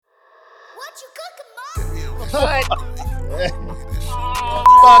Cut.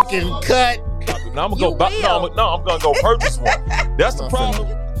 Fucking cut. Now I'm gonna go. I'm gonna go purchase one. That's the problem.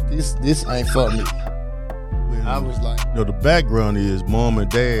 This ain't for me. I was like, the background is mom and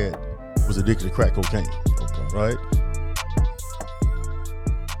dad was addicted to crack cocaine. Okay. Right?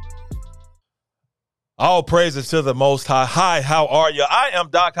 All praises to the Most High. Hi, how are you? I am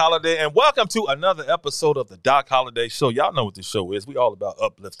Doc Holliday, and welcome to another episode of the Doc Holliday Show. Y'all know what this show is. We all about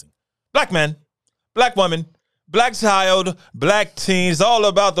uplifting black men, black women, black child, black teens, all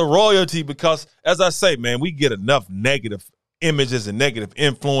about the royalty because, as I say, man, we get enough negative images and negative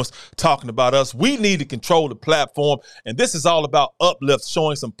influence talking about us. We need to control the platform, and this is all about uplift,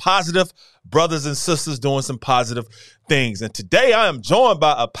 showing some positive brothers and sisters doing some positive things. And today I am joined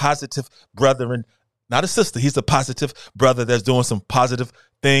by a positive brother, and not a sister. He's a positive brother that's doing some positive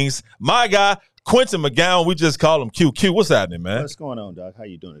things. My guy, Quentin McGowan, we just call him QQ. What's happening, man? What's going on, Doc? How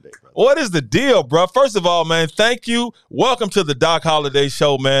you doing today, brother? What is the deal, bro? First of all, man, thank you. Welcome to the Doc Holliday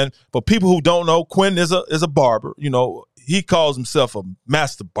Show, man. For people who don't know, Quentin is a barber. You know, he calls himself a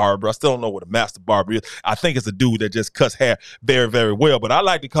master barber. I still don't know what a master barber is. I think it's a dude that just cuts hair very, very well. But I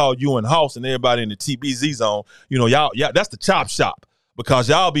like to call you and House and everybody in the TBZ zone, you know, y'all, that's the chop shop. Because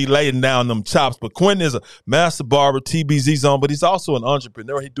y'all be laying down them chops. But Quentin is a master barber, TBZ zone, but he's also an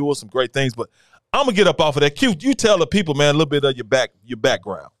entrepreneur. He's doing some great things. But I'm going to get up off of that. Q, you tell the people, man, a little bit of your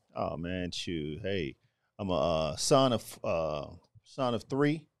background. Oh, man, shoot. Hey, I'm a son of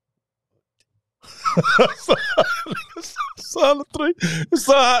three. Son of three.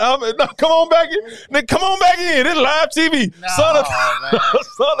 Come on back in. Come on back in. It's live TV. No, son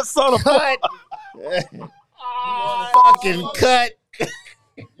of cut. Fucking cut.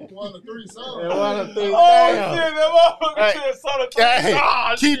 One of three sons. One of three. Oh, shit. That son of three. Hey,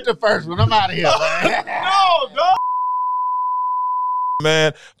 Oh, keep shit. the first one. I'm out of here, man. No, dog.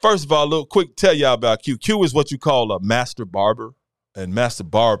 Man, first of all, a little quick tell y'all about Q. Q is what you call a master barber. And master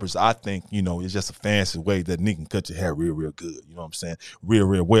barbers, I think, you know, it's just a fancy way that nigga can cut your hair real, real good. You know what I'm saying? Real,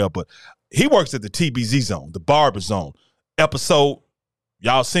 real well. But he works at the TBZ zone, the barber zone. Episode,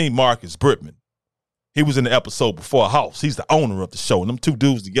 y'all seen Marcus Brittman. He was in the episode before House. He's the owner of the show. And them two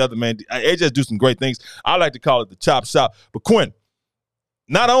dudes together, man, they just do some great things. I like to call it the chop shop. But Quinn,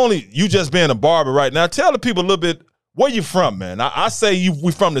 not only you just being a barber right now, tell the people a little bit where you from, man. I say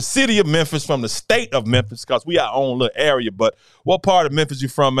we from the city of Memphis, from the state of Memphis, because we our own little area. But what part of Memphis you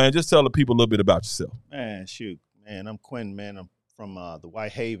from, man? Just tell the people a little bit about yourself. Man, shoot. Man, I'm Quentin, man. I'm from the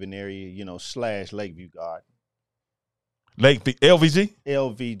Whitehaven area, you know, / Lakeview Garden. LVG?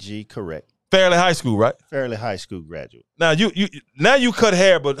 LVG, correct. Fairleigh High School, right? Fairleigh High School graduate. Now you cut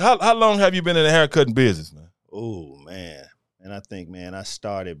hair, but how long have you been in the haircutting business, man? Oh, man. And I think, man, I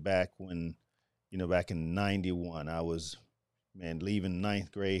started back when, you know, back in 91. I was, man, leaving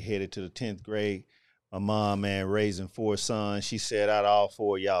 9th grade, headed to the 10th grade. My mom, man, raising 4 sons. She said, out of all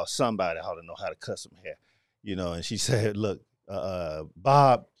 4 of y'all, somebody ought to know how to cut some hair. You know, and she said, look,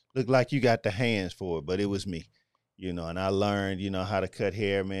 Bob, look like you got the hands for it, but it was me. You know, and I learned, you know, how to cut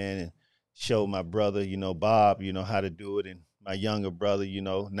hair, man, and showed my brother, you know, Bob, you know, how to do it. And my younger brother, you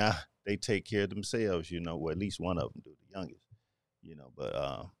know, now they take care of themselves, you know, or at least one of them do, the youngest, you know. But,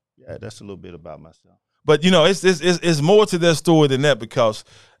 yeah, that's a little bit about myself. But, you know, it's more to that story than that because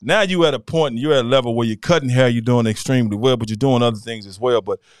now you're at a point and you're at a level where you're cutting hair, you're doing extremely well, but you're doing other things as well.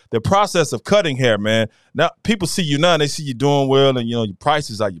 But the process of cutting hair, man, now people see you now and they see you doing well and, you know, your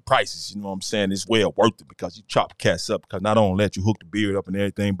prices are your prices. You know what I'm saying? It's well worth it because you chop cats up because not only let you hook the beard up and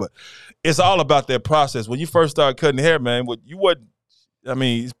everything, but it's all about that process. When you first started cutting hair, man, you wasn't, I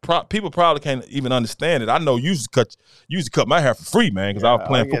mean, people probably can't even understand it. I know you used to cut my hair for free, man, because I was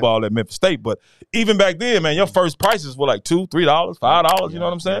playing football at Memphis State. But even back then, man, your first prices were like $2, $3, $5. You know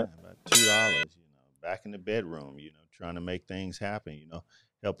what I'm saying? Yeah, about $2. You know, back in the bedroom, you know, trying to make things happen. You know,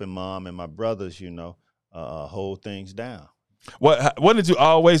 helping mom and my brothers, you know, hold things down. What did you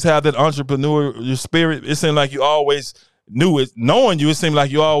always have that entrepreneurial spirit? It seemed like you always knew it. Knowing you, it seemed like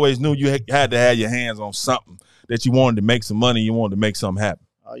you always knew you had to have your hands on something. That you wanted to make some money, you wanted to make something happen.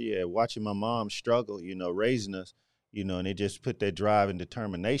 Oh, yeah, watching my mom struggle, you know, raising us, you know, and it just put that drive and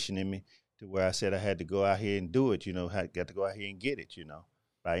determination in me to where I said I had to go out here and do it, you know, got to go out here and get it, you know,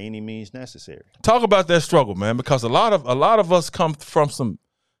 by any means necessary. Talk about that struggle, man, because a lot of us come from some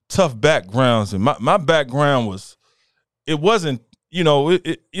tough backgrounds, and my background wasn't, you know,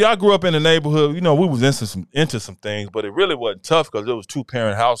 I grew up in a neighborhood, you know, we was into some things, but it really wasn't tough because it was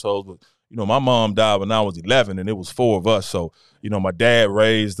 2-parent households with, you know, my mom died when I was 11 and it was 4 of us. So, you know, my dad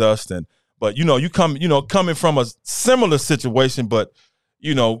raised us but, you know, coming from a similar situation, but,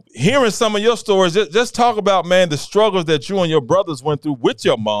 you know, hearing some of your stories, just talk about, man, the struggles that you and your brothers went through with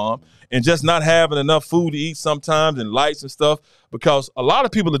your mom and just not having enough food to eat sometimes and lights and stuff, because a lot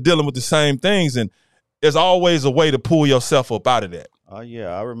of people are dealing with the same things, and there's always a way to pull yourself up out of that. Oh, yeah,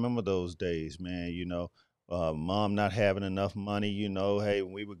 I remember those days, man, you know. Mom not having enough money, you know, hey,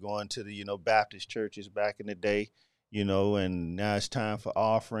 when we were going to the, you know, Baptist churches back in the day, you know, and now it's time for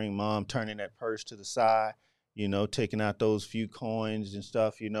offering, mom turning that purse to the side, you know, taking out those few coins and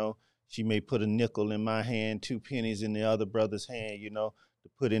stuff, you know. She may put a nickel in my hand, 2 pennies in the other brother's hand, you know, to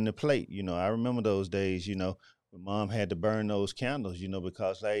put in the plate. You know, I remember those days, you know, when mom had to burn those candles, you know,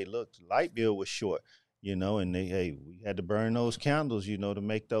 because, hey, look, the light bill was short. You know, and we had to burn those candles, you know, to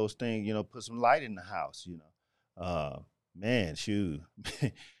make those things, you know, put some light in the house, you know. Man, shoot,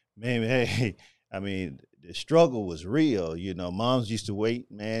 man, hey, I mean, the struggle was real, you know. Moms used to wait,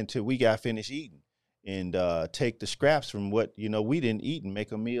 man, till we got finished eating and take the scraps from what, you know, we didn't eat and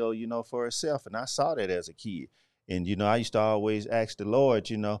make a meal, you know, for herself. And I saw that as a kid. And, you know, I used to always ask the Lord,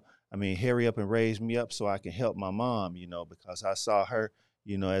 you know, I mean, hurry up and raise me up so I can help my mom, you know, because I saw her,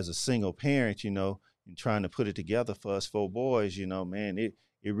 you know, as a single parent, you know, and trying to put it together for us 4 boys, you know, man, it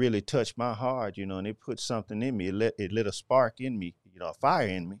really touched my heart, you know, and it put something in me. It lit a spark in me, you know, a fire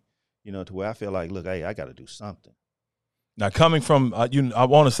in me, you know, to where I feel like, look, hey, I got to do something. Now, coming from, I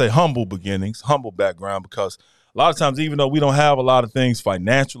want to say humble beginnings, humble background, because a lot of times, even though we don't have a lot of things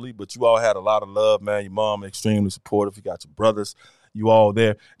financially, but you all had a lot of love, man. Your mom extremely supportive. You got your brothers, you all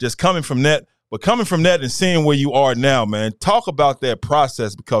there. Just coming from that, but coming from that and seeing where you are now, man, talk about that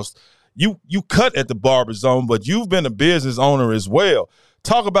process, because you cut at the Barber Zone, but you've been a business owner as well.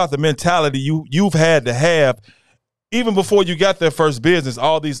 Talk about the mentality you've had to have even before you got that first business,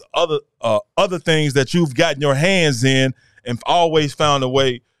 all these other things that you've gotten your hands in and always found a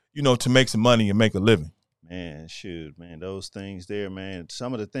way, you know, to make some money and make a living. Man, shoot, man, those things there, man,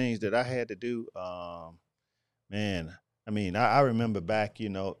 some of the things that I had to do, man, I mean, I remember back, you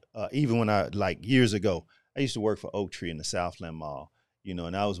know, even when like years ago, I used to work for Oak Tree in the Southland Mall. You know,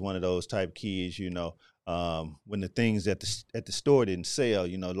 and I was one of those type kids, you know, when the things at the store didn't sell,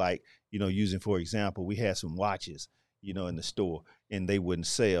 you know, like, you know, using, for example, we had some watches, you know, in the store and they wouldn't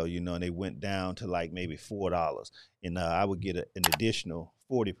sell, you know, and they went down to like maybe $4. And I would get an additional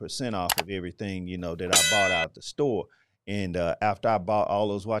 40% off of everything, you know, that I bought out the store. And after I bought all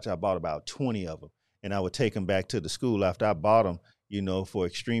those watches, I bought about 20 of them. And I would take them back to the school after I bought them, you know, for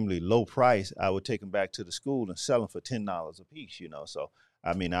extremely low price. I would take them back to the school and sell them for $10 a piece, you know. So,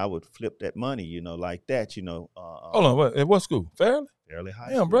 I mean, I would flip that money, you know, like that, you know. Hold on, at what school? Fairleigh? Fairleigh High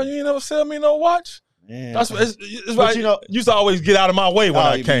Damn, School. bro, you ain't never sell me no watch? Man. That's it's like, you know, you used to always get out of my way when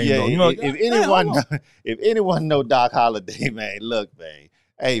I came, yeah, though. You know, if anyone know Doc Holliday, man, look, man.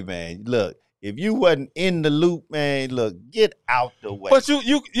 Hey, man, look. If you wasn't in the loop, man, look, get out the way. But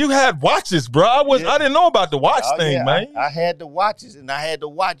you had watches, bro. I didn't know about the watch thing, yeah, man. I had the watches, and I had to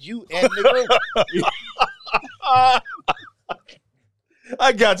watch you and the group.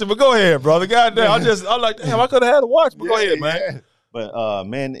 I got you, but go ahead, brother. Goddamn, I'm like, damn, I could have had a watch, but go ahead, man. Yeah. But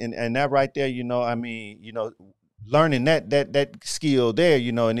man, and that right there, you know, I mean, you know, learning that skill there,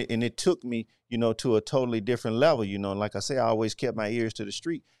 you know, and it took me, you know, to a totally different level, you know. And like I say, I always kept my ears to the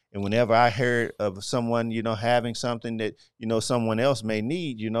street. And whenever I heard of someone, you know, having something that, you know, someone else may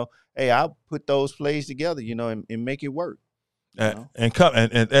need, you know, hey, I'll put those plays together, you know, and make it work. And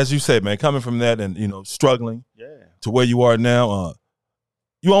as you said, man, coming from that and, you know, struggling to where you are now,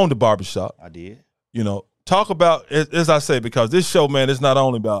 you owned the barbershop. I did. You know, talk about, as I say, because this show, man, it's not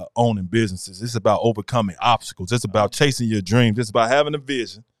only about owning businesses. It's about overcoming obstacles. It's about chasing your dreams. It's about having a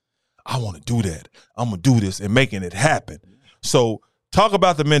vision. I want to do that. I'm going to do this and making it happen. So talk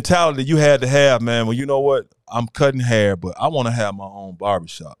about the mentality you had to have, man. Well, you know what? I'm cutting hair, but I want to have my own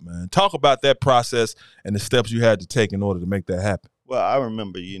barbershop, man. Talk about that process and the steps you had to take in order to make that happen. Well, I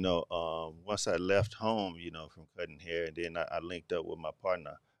remember, you know, once I left home, you know, from cutting hair, and then I linked up with my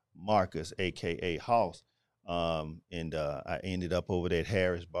partner, Marcus, a.k.a. Hoss, and I ended up over there at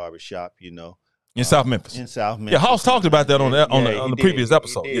Harris Barbershop, you know. In South Memphis. In South Memphis. Yeah, Hoss talked about that on the previous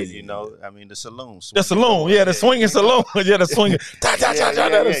episode. He did, you know, I mean, the saloon. The saloon, yeah, the swinging saloon. Yeah, the swinging.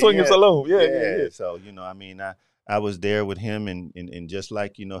 The swinging saloon. Yeah. So, you know, I mean, I was there with him, and just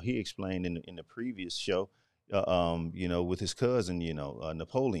like, you know, he explained in the previous show, you know, with his cousin, you know,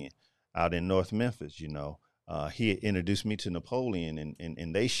 Napoleon out in North Memphis, you know. He introduced me to Napoleon,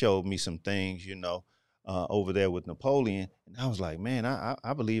 and they showed me some things, you know, over there with Napoleon. And I was like, man,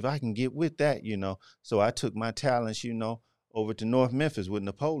 I believe I can get with that, you know. So I took my talents, you know, over to North Memphis with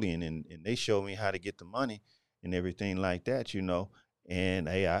Napoleon, and they showed me how to get the money and everything like that, you know. And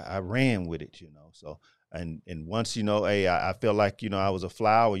hey, I ran with it, you know. So And once, hey, I felt like, I was a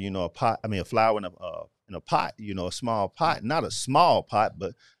flower, a flower in a pot, a small pot, not a small pot,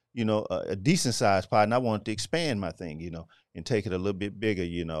 but, a decent sized pot. And I wanted to expand my thing, and take it a little bit bigger,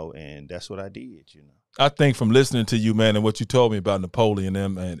 and that's what I did, I think from listening to you, man, and what you told me about Napoleon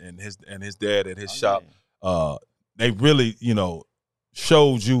and his dad at his shop, they really,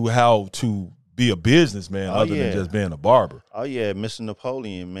 showed you how to be a businessman other than just being a barber. Oh yeah, Mr.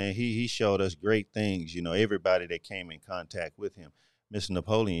 Napoleon, man, he showed us great things. Everybody that came in contact with him, Mr.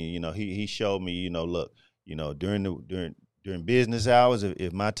 Napoleon, he showed me, look, during business hours,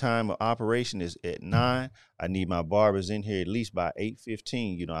 if my time of operation is at 9, I need my barbers in here at least by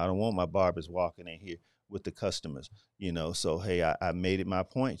 8:15. I don't want my barbers walking in here with the customers. So hey, I made it my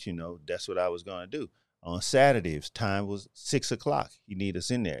point. That's what I was gonna do. On Saturday, if time was 6 o'clock, you need us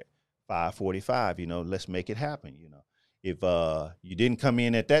in there. 5:45, let's make it happen, If you didn't come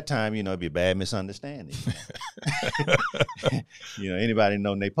in at that time, it'd be a bad misunderstanding. Anybody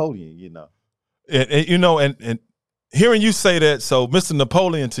know Napoleon, And hearing you say that, so Mr.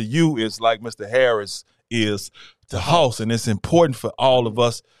 Napoleon to you is like Mr. Harris is to Hoss, and it's important for all of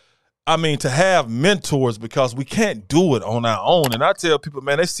us. I mean, to have mentors, because we can't do it on our own. And I tell people,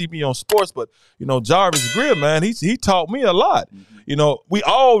 man, they see me on sports, but, Jarvis Greer, man, he taught me a lot. Mm-hmm. We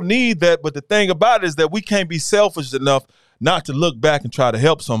all need that, but the thing about it is that we can't be selfish enough not to look back and try to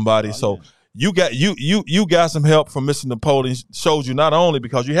help somebody. You got some help from Mr. Napoleon. Showed you not only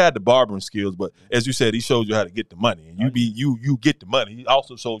because you had the barbering skills, but as you said, he showed you how to get the money. And you get the money. He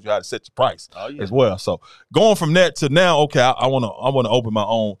also showed you how to set your price as well. So going from that to now, okay, I wanna open my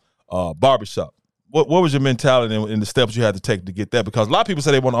own barbershop. What was your mentality in the steps you had to take to get that? Because a lot of people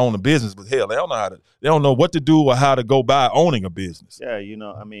say they want to own a business, but hell, they don't know what to do or how to go by owning a business. Yeah,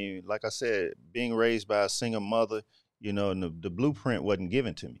 like I said, being raised by a single mother, and the blueprint wasn't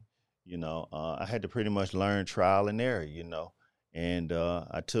given to me. I had to pretty much learn trial and error, and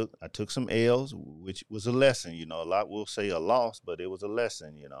I took some L's, which was a lesson. A lot will say a loss, but it was a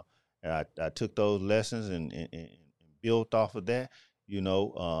lesson. And I took those lessons and built off of that.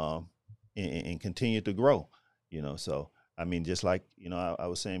 And continue to grow, So, just like, I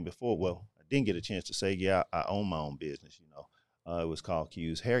was saying before, well, I didn't get a chance to say, I own my own business, it was called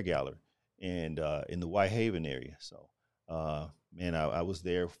Q's Hair Gallery and in the Whitehaven area. So, man, I was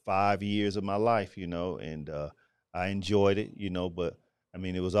there 5 years of my life, and I enjoyed it, but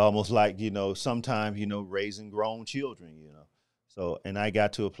it was almost like, sometimes, raising grown children, So, and I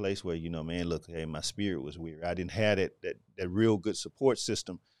got to a place where, man, look, hey, my spirit was weird. I didn't have that real good support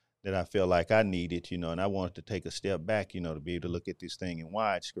system that I felt like I needed, and I wanted to take a step back, to be able to look at this thing in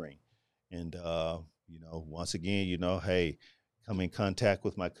widescreen. And, once again, hey, come in contact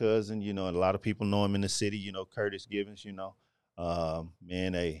with my cousin, and a lot of people know him in the city, Curtis Givens,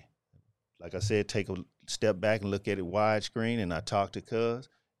 man, hey, like I said, take a step back and look at it widescreen. And I talked to Cuz.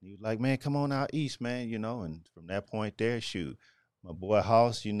 He was like, man, come on out east, man, and from that point there, shoot. My boy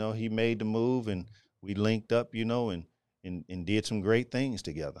Hoss, he made the move, and we linked up, and did some great things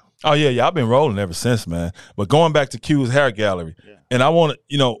together. Oh, yeah, I've been rolling ever since, man. But going back to Q's Hair Gallery, and I want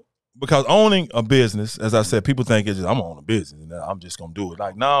to, because owning a business, as I said, people think it's just, I'm owning a business, and I'm just going to do it.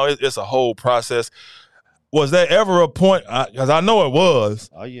 Like, no, it's a whole process. Was there ever a point, because I know it was,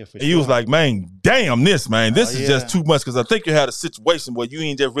 for sure. He was like, man, damn this, man. This is just too much, because I think you had a situation where you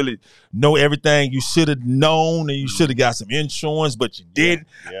ain't just really know everything you should have known, and you should have got some insurance, but you didn't.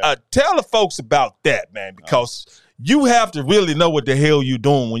 Tell the folks about that, man, because you have to really know what the hell you're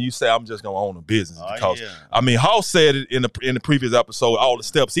doing when you say, I'm just going to own a business. Because, Hoss said it in the previous episode, all the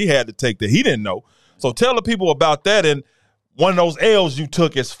steps he had to take that he didn't know. So tell the people about that, and one of those L's you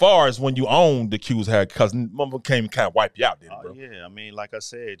took as far as when you owned the Q's Hair, because mama came and kind of wipe you out, didn't it, bro? Yeah, like I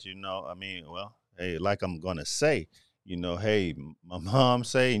said, well, hey, like I'm going to say, hey, my mom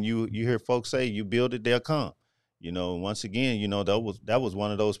say, and you hear folks say, you build it, they'll come. Once again, that was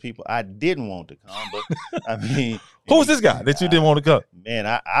one of those people I didn't want to come, but who's this guy that you didn't want to come? Man,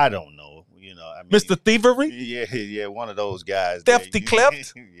 I don't know. Mr. Thievery? Yeah, one of those guys. Thefty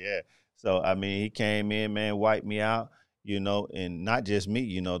Cleft? Yeah. So he came in, man, wiped me out, and not just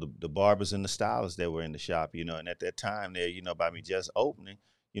me, the barbers and the stylists that were in the shop, and at that time there, by me just opening,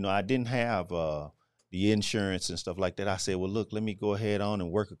 I didn't have the insurance and stuff like that. I said, well, look, let me go ahead on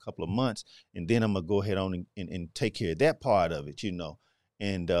and work a couple of months, and then I'm going to go ahead on and take care of that part of it,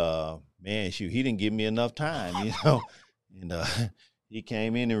 And, man, shoot, he didn't give me enough time, And he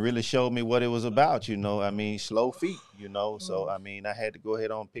came in and really showed me what it was about, slow feet, So, I had to go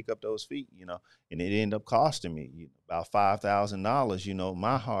ahead on and pick up those feet, and it ended up costing me about $5,000,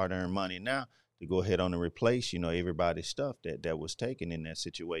 my hard-earned money now to go ahead on and replace, everybody's stuff that was taken in that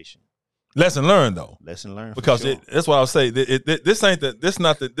situation. Lesson learned though. Lesson learned. Because sure. that's what I'll say. This not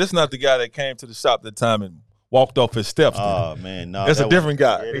the guy that came to the shop that time and walked off his steps. Oh man, no, that's a different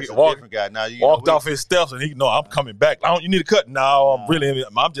guy. Yeah, He a walked, different guy. Now you walked off his steps and I'm coming back. You need a cut. No,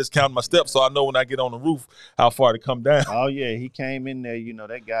 I'm just counting my steps so I know when I get on the roof how far to come down. Oh yeah, he came in there.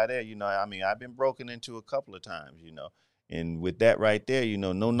 That guy there. I mean, I've been broken into a couple of times. And with that right there,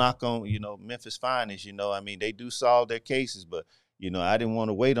 no knock on Memphis Finest. I mean, they do solve their cases, but I didn't want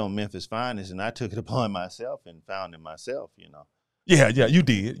to wait on Memphis Finest, and I took it upon myself and found it myself. Yeah, you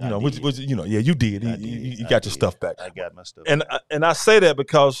did. You did. You got your stuff back. I got my stuff. And I say that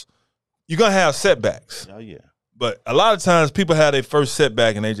because you're gonna have setbacks. Oh yeah. But a lot of times people have their first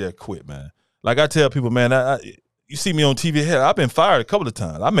setback and they just quit, man. Like I tell people, man, you see me on TV. Hell, I've been fired a couple of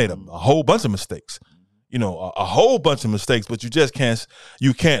times. I made a whole bunch of mistakes. A whole bunch of mistakes, but you just can't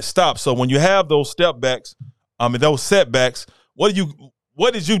stop. So when you have those those setbacks, what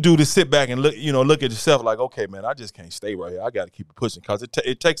did you do to sit back and look at yourself like, okay, man, I just can't stay right here. I got to keep it pushing because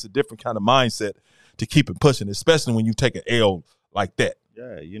it takes a different kind of mindset to keep it pushing, especially when you take an L like that.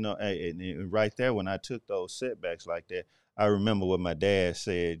 Yeah, and right there when I took those setbacks like that, I remember what my dad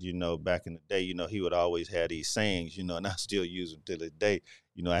said, back in the day, he would always have these sayings, and I still use them to this day.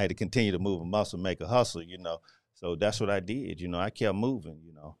 I had to continue to move a muscle, make a hustle, So that's what I did, I kept moving,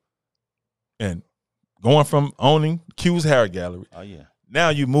 And going from owning Q's Hair Gallery. Oh, yeah. Now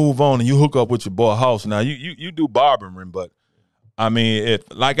you move on and you hook up with your boy House. Now you do barbering, but I mean,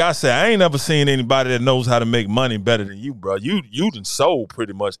 like I said, I ain't never seen anybody that knows how to make money better than you, bro. You done sold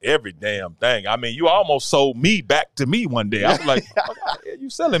pretty much every damn thing. I mean, you almost sold me back to me one day. I was like, oh,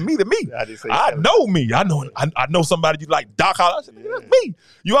 you selling me to me? I know me. I know somebody you like, Doc Holliday. I said, that's me.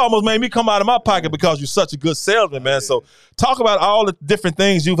 You almost made me come out of my pocket because you're such a good salesman, man. So talk about all the different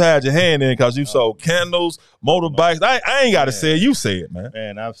things you've had your hand in because you sold candles, motorbikes. I ain't got to say it. You say it, man.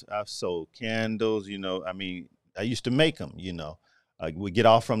 Man, I've sold candles, I mean, I used to make them, we get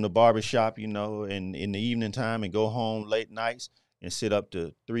off from the barbershop, and in the evening time and go home late nights and sit up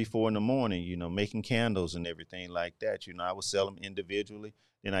to 3, 4 in the morning, making candles and everything like that. I would sell them individually.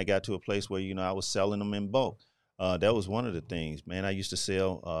 Then I got to a place where, I was selling them in bulk. That was one of the things, man. I used to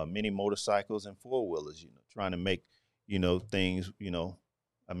sell mini motorcycles and 4-wheelers, trying to make, things,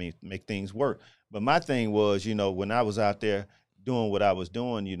 make things work. But my thing was, when I was out there doing what I was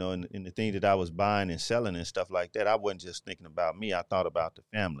doing, and the thing that I was buying and selling and stuff like that, I wasn't just thinking about me. I thought about the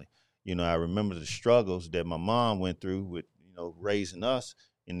family. I remember the struggles that my mom went through with, raising us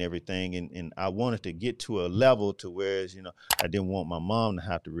and everything. And I wanted to get to a level to where, I didn't want my mom to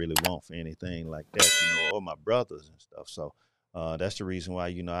have to really want for anything like that, or my brothers and stuff. So that's the reason why,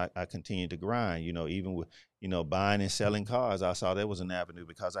 I continued to grind, even with, buying and selling cars. I saw that was an avenue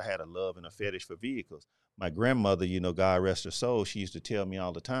because I had a love and a fetish for vehicles. My grandmother, God rest her soul, she used to tell me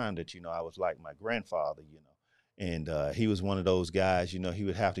all the time that, I was like my grandfather, and he was one of those guys, he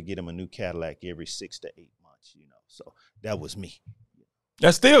would have to get him a new Cadillac every 6 to 8 months, so that was me.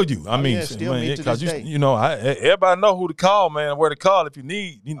 That's still you. I mean, still me to this day. Everybody know who to call, man, where to call if you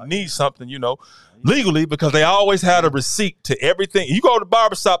need something, legally, because they always had a receipt to everything. You go to the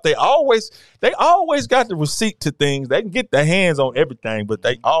barbershop, they always got the receipt to things. They can get their hands on everything, but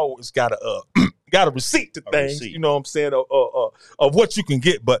they always got a receipt to things, receipt. You know what I'm saying, of what you can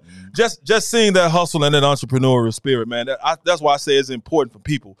get. But just seeing that hustle and that entrepreneurial spirit, man, that's why I say it's important for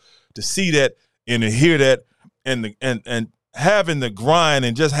people to see that and to hear that and having the grind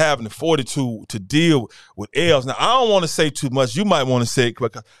and just having the fortitude to deal with L's. Now, I don't want to say too much. You might want to say it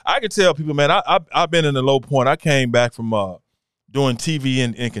because I can tell people, man, I've been in a low point. I came back from doing TV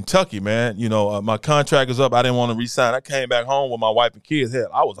in Kentucky, man. My contract was up. I didn't want to resign. I came back home with my wife and kids. Hell,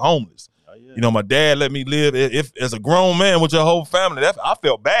 I was homeless. Oh, yeah. My dad let me live. If as a grown man with your whole family, I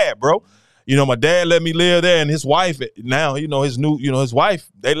felt bad, bro. My dad let me live there, and his wife now, his wife,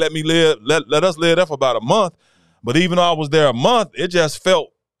 they let me live, let us live there for about a month. But even though I was there a month, it just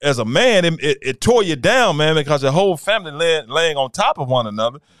felt, as a man, it tore you down, man, because the whole family laying on top of one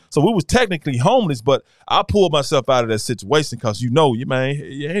another. So we was technically homeless, but I pulled myself out of that situation because we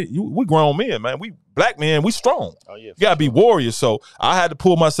grown men, man. We black men, we strong. Oh, yeah, you got to be warriors. So I had to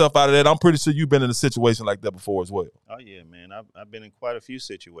pull myself out of that. I'm pretty sure you've been in a situation like that before as well. Oh, yeah, man. I've been in quite a few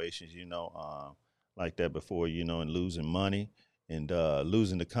situations, like that before, and losing money and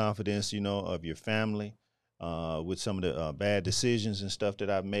losing the confidence, of your family. With some of the bad decisions and stuff that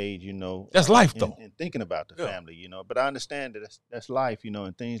I've made, That's life, though. And thinking about the family, But I understand that that's life,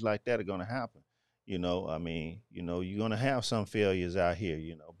 and things like that are going to happen. I mean, you're going to have some failures out here,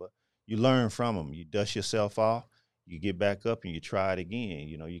 but you learn from them. You dust yourself off, you get back up, and you try it again.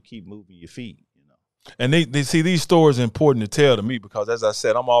 You keep moving your feet, And they see these stories are important to tell to me because, as I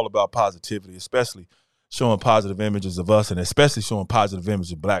said, I'm all about positivity, especially showing positive images of us and especially showing positive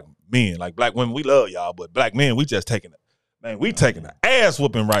images of black men. Like black women, we love y'all, but black men, we just taking it. Man, we taking an ass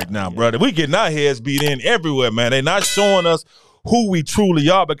whooping right now, brother. We getting our heads beat in everywhere, man. They not showing us who we truly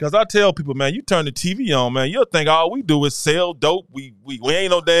are because I tell people, man, you turn the TV on, man, you'll think all we do is sell dope. We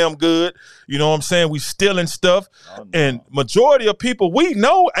ain't no damn good. You know what I'm saying? We stealing stuff. Oh, no. And majority of people we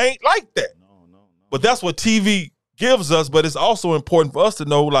know ain't like that. No. But that's what TV gives us. But it's also important for us to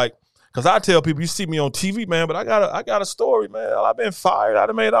know, like, because I tell people, you see me on TV, man, but I got a story, man. I've been fired. I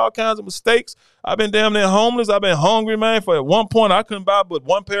done made all kinds of mistakes. I've been damn near homeless. I've been hungry, man. For at one point, I couldn't buy but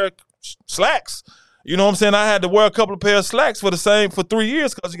one pair of slacks. You know what I'm saying? I had to wear a couple of pairs of slacks for 3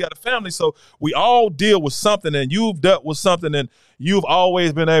 years because you got a family. So we all deal with something, and you've dealt with something, and you've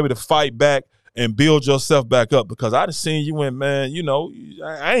always been able to fight back and build yourself back up because I just seen you went, man, you know,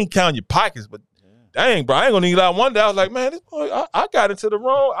 I ain't counting your pockets, but dang, bro, I ain't gonna need that. One day I was like, man, this boy, I got into the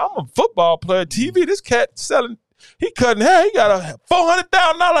wrong. I'm a football player. TV, this cat selling, he cutting hair. He got a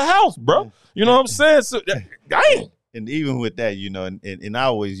 $400,000 house, bro. You know what I'm saying? So, dang. And even with that, you know, and I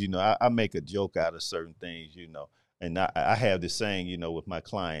always, you know, I make a joke out of certain things, you know, and I have this saying, you know, with my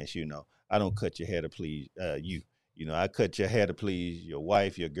clients, you know, I don't cut your hair to please you. You know, I cut your hair to please your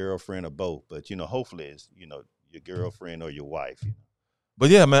wife, your girlfriend, or both. But, you know, hopefully it's, you know, your girlfriend or your wife, you know. But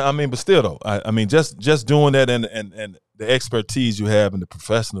yeah, man, I mean, but still though, I mean, just doing that and the expertise you have and the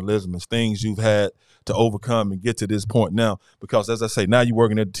professionalism and things you've had to overcome and get to this point now, because as I say, now you're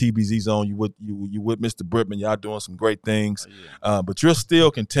working at the TBZ Zone, you with Mr. Brittman, y'all doing some great things, but you're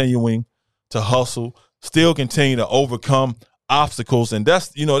still continuing to hustle, still continue to overcome obstacles, and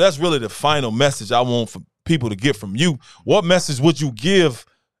that's really the final message I want for people to get from you. What message would you give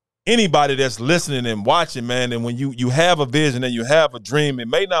anybody that's listening and watching, man? And when you have a vision and you have a dream, it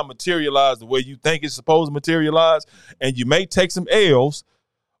may not materialize the way you think it's supposed to materialize, and you may take some L's,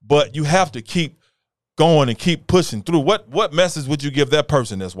 but you have to keep going and keep pushing through. What message would you give that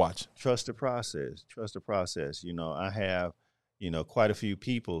person that's watching? Trust the process. Trust the process. You know, I have, you know, quite a few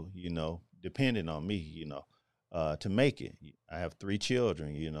people, you know, depending on me, you know, to make it. I have 3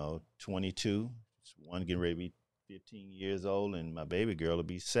 children, you know, 22, one getting ready to be 15 years old, and my baby girl will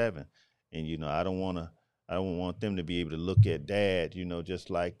be 7. And, you know, I don't want them to be able to look at dad, you know, just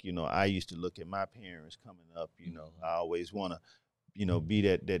like, you know, I used to look at my parents coming up. You know, I always want to, you know, be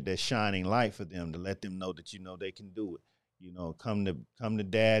that shining light for them, to let them know that, you know, they can do it. You know, come to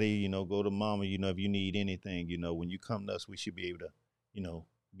daddy, you know, go to mama, you know, if you need anything, you know, when you come to us, we should be able to, you know,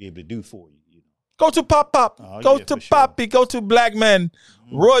 do for you, you know. Go to Pop, go to Poppy, go to Black Man,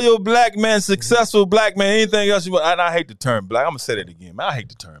 royal Black Man, successful Black Man, anything else you want. And I hate the term black. I'm going to say that again, man. I hate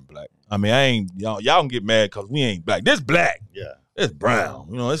the term black. I mean, y'all can get mad because we ain't black. This black. Yeah. It's brown.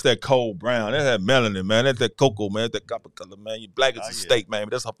 You know, it's that cold brown. That's that melanin, man. That's that cocoa, man. That's that copper color, man. You black as a steak, man.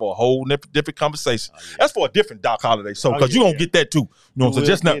 But that's for a whole different conversation. That's for a different Doc Holiday show, because you're going to get that too. You know, so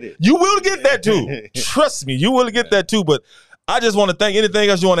just now, you will get that too. Trust me, you will get that too. But I just want to thank, anything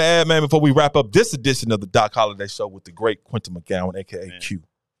else you want to add, man, before we wrap up this edition of the Doc Holiday Show with the great Quentin McGowan, a.k.a. Q.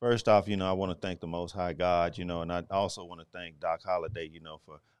 First off, you know, I want to thank the Most High God, you know, and I also want to thank Doc Holiday, you know,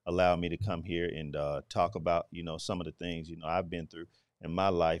 for allowing me to come here and talk about, you know, some of the things, you know, I've been through in my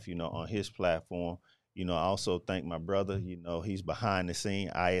life, you know, on his platform. You know, I also thank my brother, you know, he's behind the scene,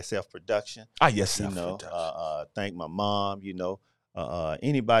 ISF Production. ISF you know, Production. Thank my mom, you know,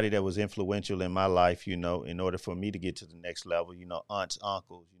 anybody that was influential in my life, you know, in order for me to get to the next level, you know, aunts,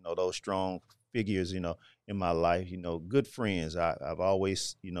 uncles, you know, those strong figures, you know, in my life, you know, good friends. I've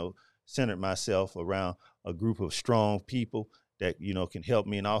always, you know, centered myself around a group of strong people that, you know, can help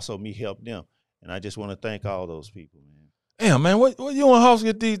me and also me help them. And I just want to thank all those people, man. Damn, man, what you and House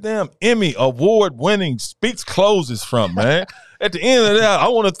get these damn Emmy award-winning speech closes from, man? At the end of that, I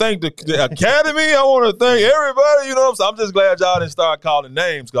want to thank the Academy. I want to thank everybody. You know what I'm saying? I'm just glad y'all didn't start calling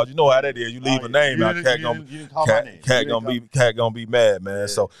names, because you know how that is. You leave a name out, cat gonna be mad, man. Yeah.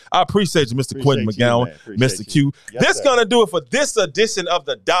 So I appreciate you, Mr. Quentin McGowan, Mr. Q. Yes, this gonna do it for this edition of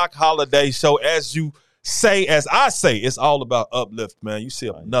the Doc Holiday Show. As I say, it's all about uplift, man. You see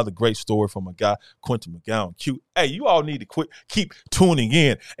another great story from a guy, Quentin McGowan, Q. Hey, you all need to keep tuning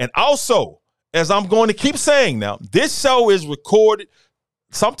in. And also, as I'm going to keep saying now, this show is recorded.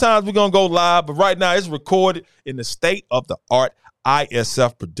 Sometimes we're going to go live, but right now it's recorded in the state-of-the-art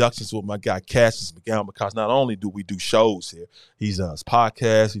ISF Productions with my guy, Cassius McGowan, because not only do we do shows here, he does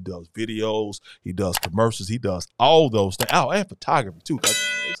podcasts, he does videos, he does commercials, he does all those things. Oh, and photography, too.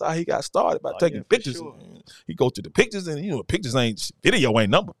 That's how he got started by taking pictures. Sure. He go to the pictures, and the pictures video ain't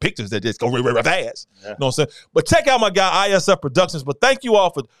number pictures that just go real fast. Yeah. You know what I'm saying? But check out my guy ISF Productions. But thank you all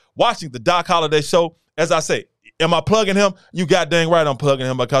for watching the Doc Holliday Show. As I say, am I plugging him? You got dang right I'm plugging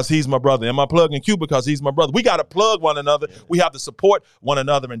him because he's my brother. Am I plugging Q because he's my brother? We got to plug one another. Yeah. We have to support one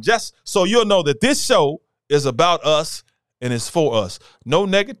another. And just so you'll know that this show is about us and it's for us. No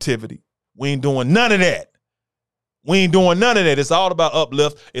negativity. We ain't doing none of that. We ain't doing none of that. It's all about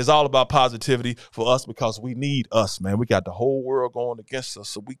uplift. It's all about positivity for us because we need us, man. We got the whole world going against us,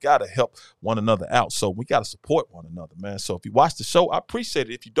 so we got to help one another out. So we got to support one another, man. So if you watch the show, I appreciate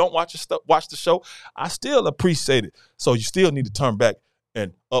it. If you don't watch the show, I still appreciate it. So you still need to turn back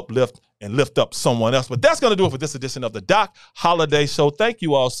and uplift and lift up someone else. But that's going to do it for this edition of the Doc Holliday Show. Thank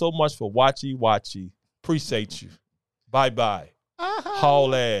you all so much for watching. Appreciate you. Bye-bye.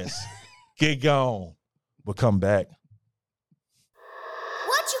 Haul ass. Get gone. We'll come back.